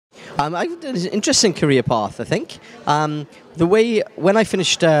I've done an interesting career path, I think. When I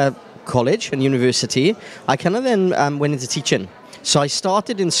finished college and university, I kind of then went into teaching. So I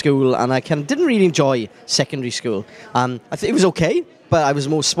started in school, and I kind of didn't really enjoy secondary school. I think it was okay, but I was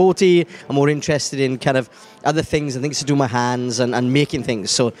more sporty. I'm more interested in kind of other things and things to do with my hands and making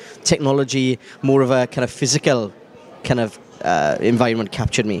things. So technology, more of a kind of physical kind of environment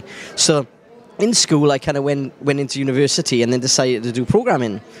captured me. So in school, I kind of went into university and then decided to do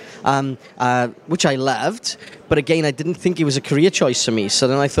programming, which I loved. But again, I didn't think it was a career choice for me. So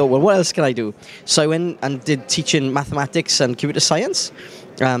then I thought, well, what else can I do? So I went and did teaching mathematics and computer science.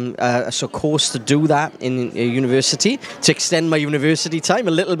 So course to do that in university, to extend my university time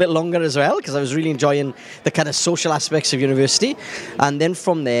a little bit longer as well, because I was really enjoying the kind of social aspects of university. And then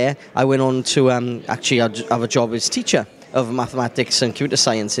from there, I went on to actually have a job as teacher of mathematics and computer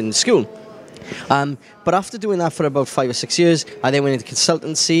science in school. But after doing that for about 5 or 6 years, I then went into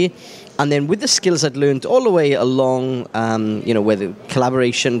consultancy, and then with the skills I'd learned all the way along, whether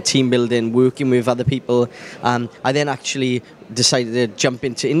collaboration, team building, working with other people, I then actually decided to jump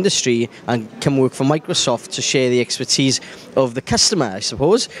into industry and come work for Microsoft to share the expertise of the customer, I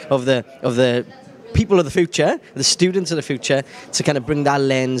suppose, of the people of the future, the students of the future, to kind of bring that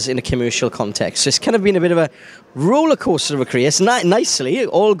lens in a commercial context. So it's kind of been a bit of a roller coaster of a career. It's not nicely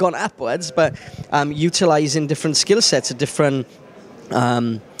all gone upwards, but utilizing different skill sets of different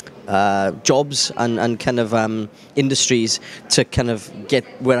jobs and kind of industries to kind of get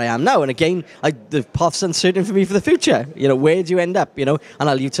where I am now. And again, the path's uncertain for me for the future. Where do you end up? And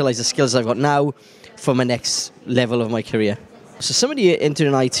I'll utilize the skills I've got now for my next level of my career. So somebody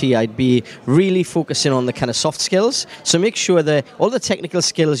entering IT, I'd be really focusing on the kind of soft skills. So make sure that all the technical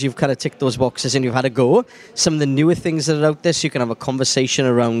skills, you've kind of ticked those boxes and you've had a go. Some of the newer things that are out there, so you can have a conversation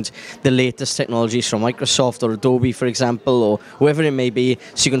around the latest technologies from Microsoft or Adobe, for example, or whoever it may be.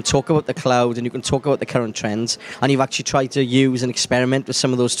 So you can talk about the cloud and you can talk about the current trends. And you've actually tried to use and experiment with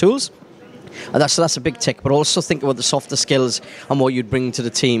some of those tools. And that's a big tick, but also think about the softer skills and what you'd bring to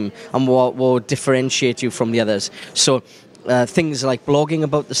the team and what will differentiate you from the others. So things like blogging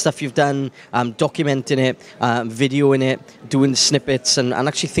about the stuff you've done, documenting it, videoing it, doing snippets, and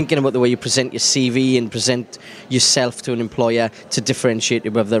actually thinking about the way you present your CV and present yourself to an employer to differentiate you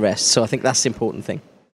above the rest. So I think that's the important thing.